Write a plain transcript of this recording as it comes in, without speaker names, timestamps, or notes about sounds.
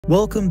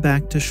Welcome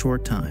back to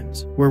Short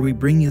Times, where we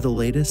bring you the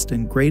latest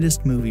and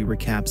greatest movie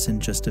recaps in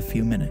just a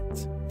few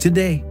minutes.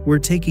 Today, we're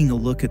taking a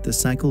look at the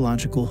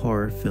psychological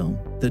horror film,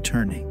 The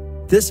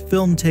Turning. This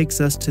film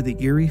takes us to the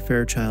eerie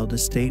Fairchild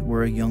Estate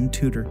where a young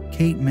tutor,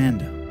 Kate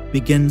Mandell,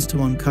 begins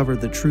to uncover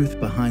the truth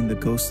behind the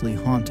ghostly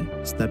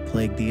hauntings that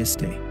plague the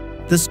estate.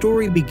 The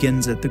story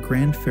begins at the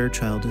Grand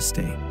Fairchild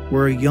Estate,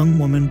 where a young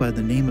woman by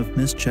the name of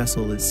Miss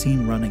Jessel is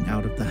seen running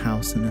out of the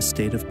house in a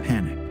state of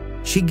panic.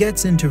 She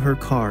gets into her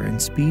car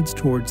and speeds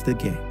towards the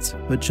gates,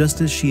 but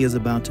just as she is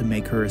about to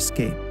make her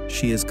escape,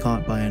 she is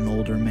caught by an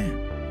older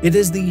man. It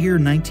is the year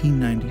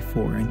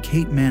 1994 and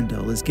Kate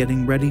Mandell is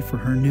getting ready for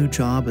her new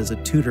job as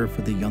a tutor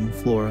for the young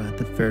Flora at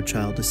the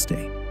Fairchild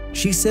Estate.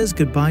 She says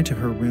goodbye to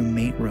her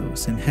roommate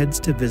Rose and heads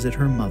to visit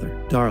her mother,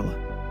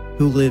 Darla,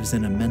 who lives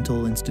in a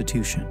mental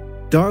institution.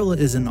 Darla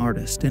is an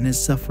artist and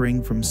is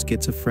suffering from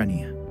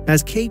schizophrenia.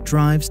 As Kate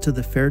drives to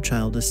the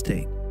Fairchild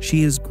Estate,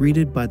 she is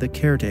greeted by the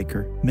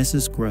caretaker,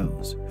 Mrs.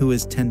 Groves, who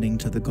is tending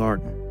to the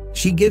garden.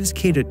 She gives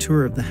Kate a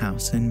tour of the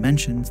house and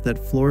mentions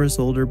that Flora's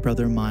older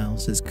brother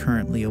Miles is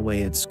currently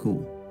away at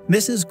school.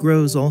 Mrs.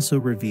 Groves also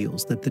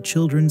reveals that the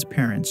children's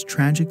parents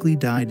tragically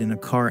died in a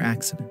car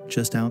accident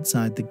just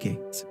outside the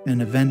gates,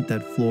 an event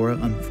that Flora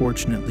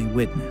unfortunately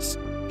witnessed.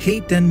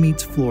 Kate then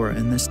meets Flora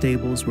in the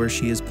stables where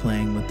she is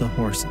playing with the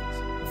horses.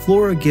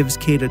 Flora gives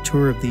Kate a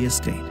tour of the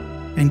estate,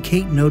 and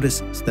Kate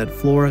notices that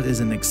Flora is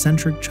an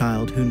eccentric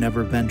child who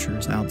never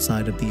ventures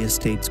outside of the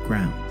estate's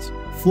grounds.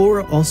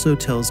 Flora also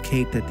tells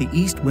Kate that the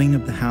east wing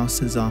of the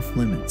house is off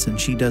limits and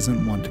she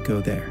doesn't want to go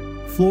there.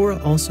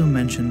 Flora also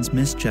mentions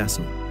Miss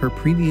Jessel, her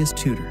previous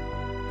tutor,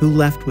 who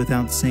left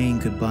without saying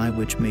goodbye,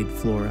 which made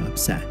Flora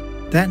upset.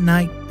 That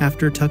night,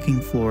 after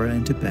tucking Flora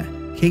into bed,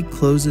 Kate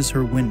closes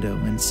her window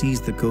and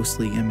sees the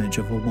ghostly image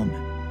of a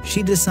woman.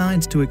 She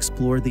decides to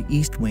explore the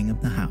east wing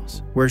of the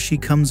house, where she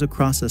comes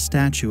across a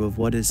statue of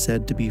what is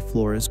said to be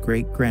Flora's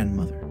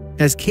great-grandmother.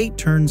 As Kate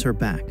turns her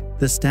back,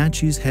 the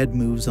statue's head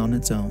moves on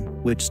its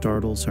own, which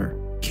startles her.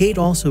 Kate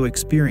also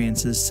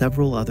experiences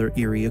several other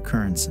eerie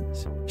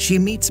occurrences. She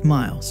meets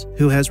Miles,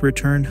 who has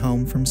returned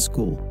home from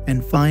school,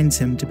 and finds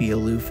him to be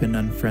aloof and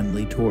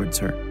unfriendly towards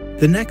her.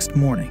 The next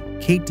morning,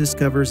 Kate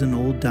discovers an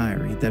old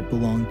diary that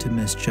belonged to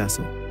Miss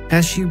Jessel.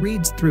 As she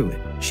reads through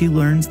it, she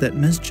learns that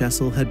Miss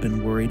Jessel had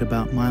been worried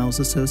about Miles'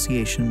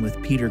 association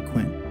with Peter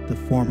Quint, the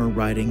former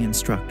writing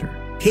instructor.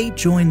 Kate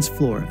joins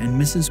Flora and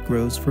Mrs.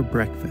 Groves for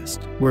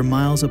breakfast, where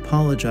Miles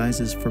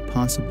apologizes for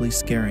possibly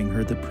scaring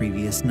her the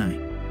previous night.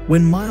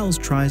 When Miles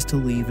tries to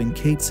leave and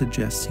Kate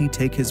suggests he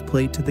take his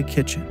plate to the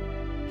kitchen,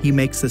 he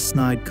makes a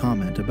snide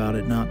comment about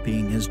it not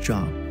being his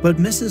job. But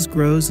Mrs.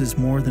 Groves is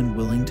more than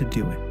willing to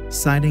do it,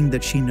 citing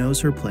that she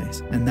knows her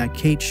place and that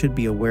Kate should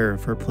be aware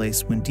of her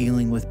place when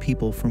dealing with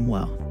people from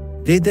wealth.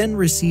 They then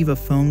receive a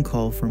phone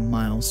call from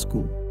Miles'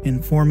 school,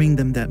 informing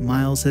them that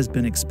Miles has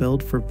been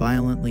expelled for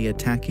violently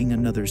attacking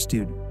another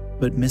student,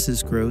 but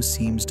Mrs. Groves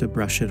seems to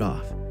brush it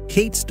off.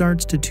 Kate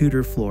starts to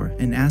tutor Flora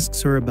and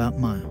asks her about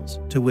Miles,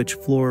 to which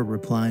Flora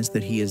replies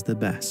that he is the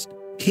best.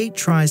 Kate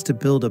tries to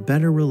build a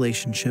better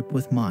relationship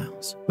with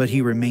Miles, but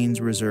he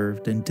remains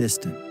reserved and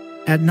distant.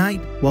 At night,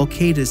 while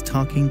Kate is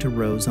talking to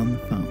Rose on the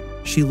phone,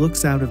 she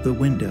looks out of the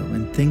window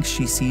and thinks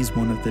she sees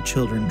one of the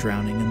children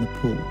drowning in the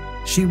pool.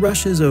 She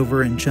rushes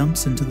over and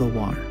jumps into the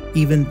water,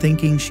 even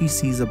thinking she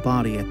sees a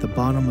body at the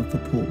bottom of the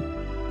pool.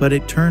 But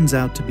it turns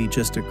out to be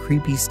just a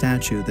creepy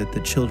statue that the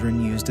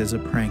children used as a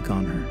prank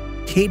on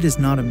her. Kate is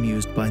not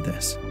amused by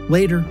this.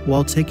 Later,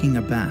 while taking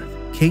a bath,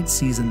 Kate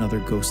sees another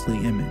ghostly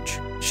image.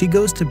 She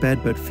goes to bed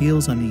but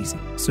feels uneasy,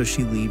 so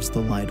she leaves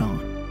the light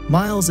on.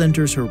 Miles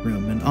enters her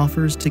room and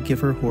offers to give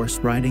her horse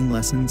riding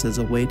lessons as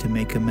a way to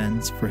make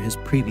amends for his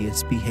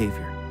previous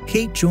behavior.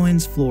 Kate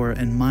joins Flora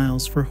and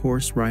Miles for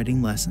horse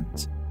riding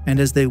lessons, and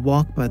as they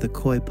walk by the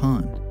koi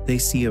pond, they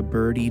see a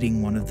bird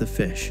eating one of the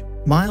fish.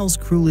 Miles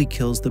cruelly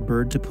kills the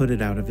bird to put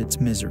it out of its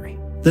misery.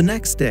 The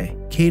next day,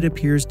 Kate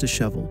appears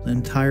disheveled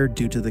and tired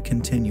due to the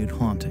continued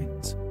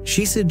hauntings.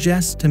 She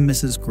suggests to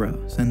Mrs.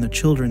 Groves and the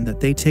children that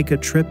they take a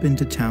trip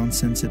into town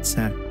since it's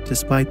Saturday,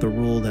 despite the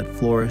rule that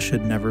Flora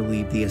should never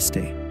leave the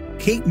estate.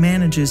 Kate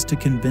manages to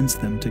convince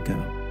them to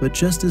go, but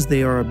just as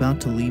they are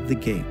about to leave the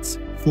gates,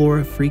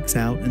 Flora freaks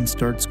out and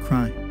starts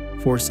crying,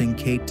 forcing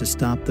Kate to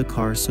stop the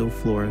car so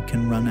Flora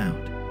can run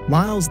out.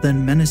 Miles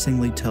then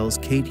menacingly tells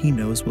Kate he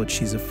knows what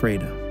she's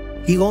afraid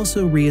of. He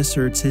also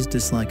reasserts his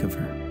dislike of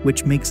her,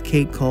 which makes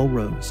Kate call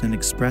Rose and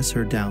express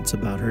her doubts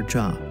about her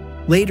job.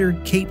 Later,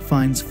 Kate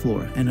finds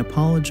Flora and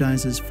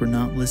apologizes for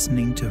not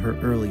listening to her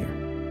earlier,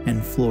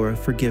 and Flora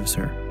forgives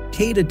her.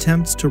 Kate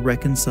attempts to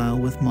reconcile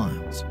with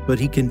Miles, but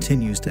he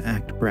continues to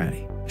act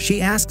bratty. She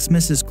asks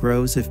Mrs.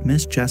 Groves if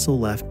Miss Jessel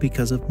left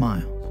because of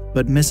Miles,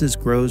 but Mrs.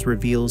 Groves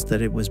reveals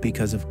that it was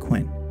because of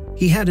Quint.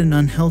 He had an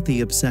unhealthy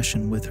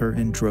obsession with her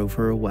and drove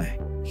her away.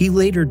 He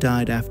later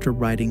died after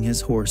riding his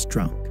horse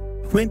drunk.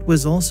 Quint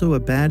was also a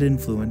bad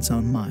influence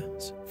on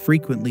Miles,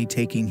 frequently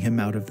taking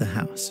him out of the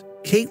house.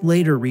 Kate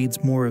later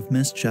reads more of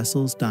Miss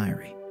Jessel's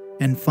diary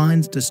and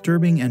finds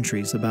disturbing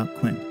entries about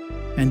Quint,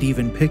 and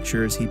even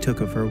pictures he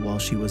took of her while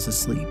she was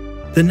asleep.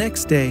 The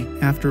next day,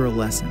 after a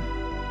lesson,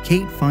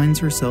 Kate finds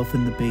herself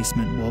in the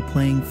basement while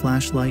playing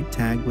flashlight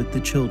tag with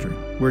the children,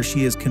 where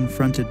she is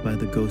confronted by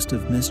the ghost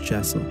of Miss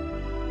Jessel,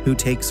 who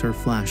takes her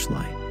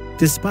flashlight.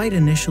 Despite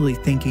initially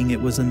thinking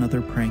it was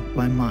another prank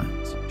by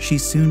Miles, she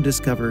soon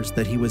discovers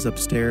that he was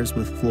upstairs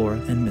with Flora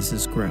and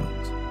Mrs.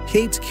 Groves.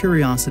 Kate's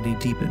curiosity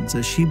deepens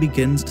as she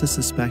begins to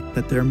suspect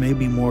that there may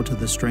be more to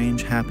the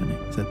strange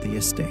happenings at the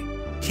estate.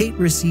 Kate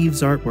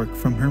receives artwork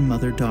from her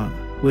mother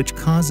Darla, which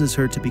causes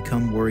her to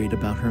become worried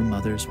about her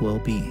mother's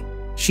well-being.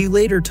 She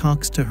later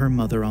talks to her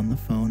mother on the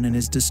phone and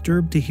is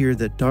disturbed to hear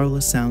that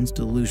Darla sounds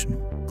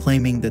delusional,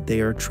 claiming that they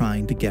are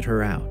trying to get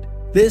her out.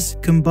 This,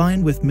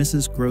 combined with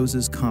Mrs.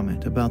 Groves'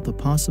 comment about the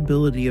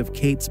possibility of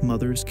Kate's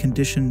mother's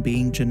condition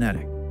being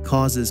genetic,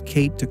 causes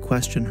Kate to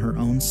question her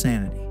own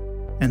sanity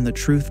and the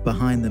truth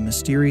behind the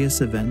mysterious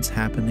events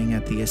happening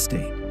at the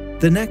estate.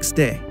 The next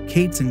day,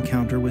 Kate's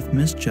encounter with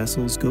Miss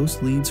Jessel's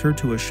ghost leads her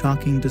to a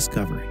shocking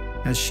discovery,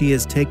 as she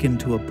is taken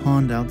to a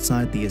pond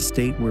outside the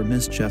estate where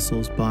Miss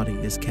Jessel's body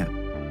is kept.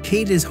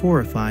 Kate is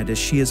horrified as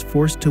she is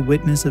forced to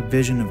witness a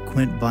vision of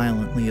Quint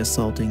violently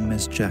assaulting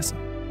Miss Jessel.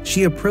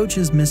 She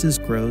approaches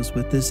Mrs. Groves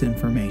with this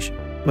information,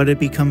 but it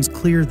becomes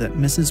clear that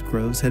Mrs.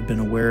 Groves had been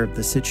aware of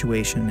the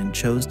situation and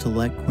chose to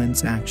let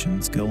Quint's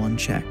actions go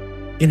unchecked.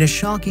 In a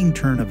shocking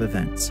turn of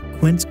events,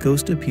 Quint's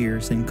ghost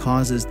appears and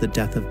causes the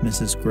death of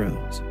Mrs.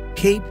 Groves.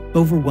 Kate,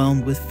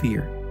 overwhelmed with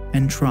fear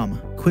and trauma,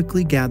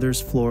 quickly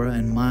gathers Flora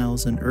and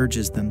Miles and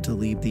urges them to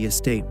leave the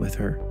estate with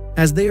her.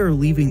 As they are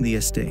leaving the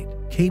estate,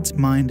 Kate's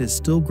mind is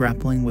still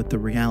grappling with the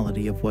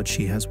reality of what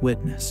she has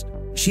witnessed.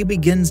 She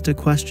begins to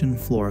question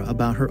Flora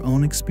about her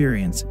own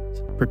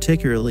experiences,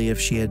 particularly if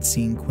she had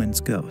seen Quint's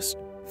ghost.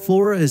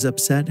 Flora is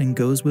upset and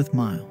goes with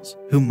Miles,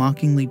 who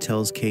mockingly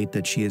tells Kate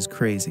that she is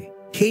crazy.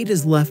 Kate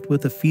is left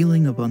with a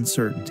feeling of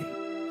uncertainty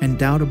and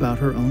doubt about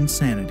her own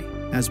sanity,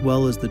 as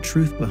well as the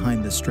truth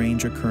behind the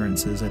strange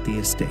occurrences at the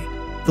estate.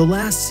 The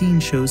last scene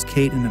shows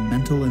Kate in a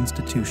mental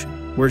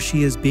institution, where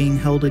she is being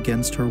held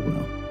against her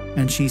will,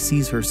 and she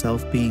sees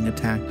herself being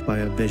attacked by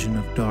a vision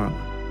of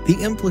Darla.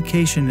 The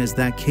implication is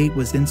that Kate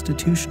was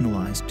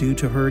institutionalized due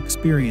to her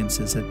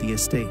experiences at the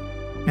estate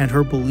and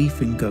her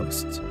belief in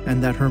ghosts,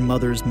 and that her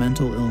mother's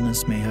mental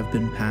illness may have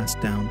been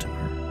passed down to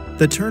her.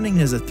 The Turning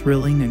is a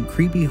thrilling and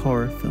creepy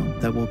horror film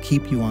that will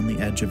keep you on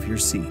the edge of your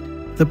seat.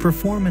 The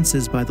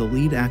performances by the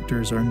lead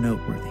actors are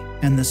noteworthy,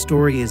 and the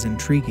story is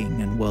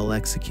intriguing and well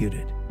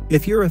executed.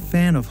 If you're a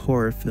fan of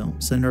horror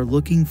films and are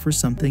looking for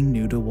something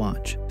new to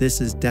watch, this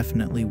is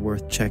definitely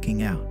worth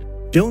checking out.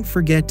 Don't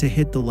forget to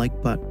hit the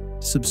like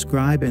button,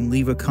 subscribe, and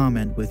leave a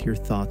comment with your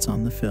thoughts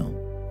on the film.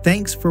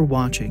 Thanks for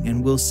watching,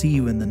 and we'll see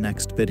you in the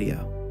next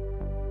video.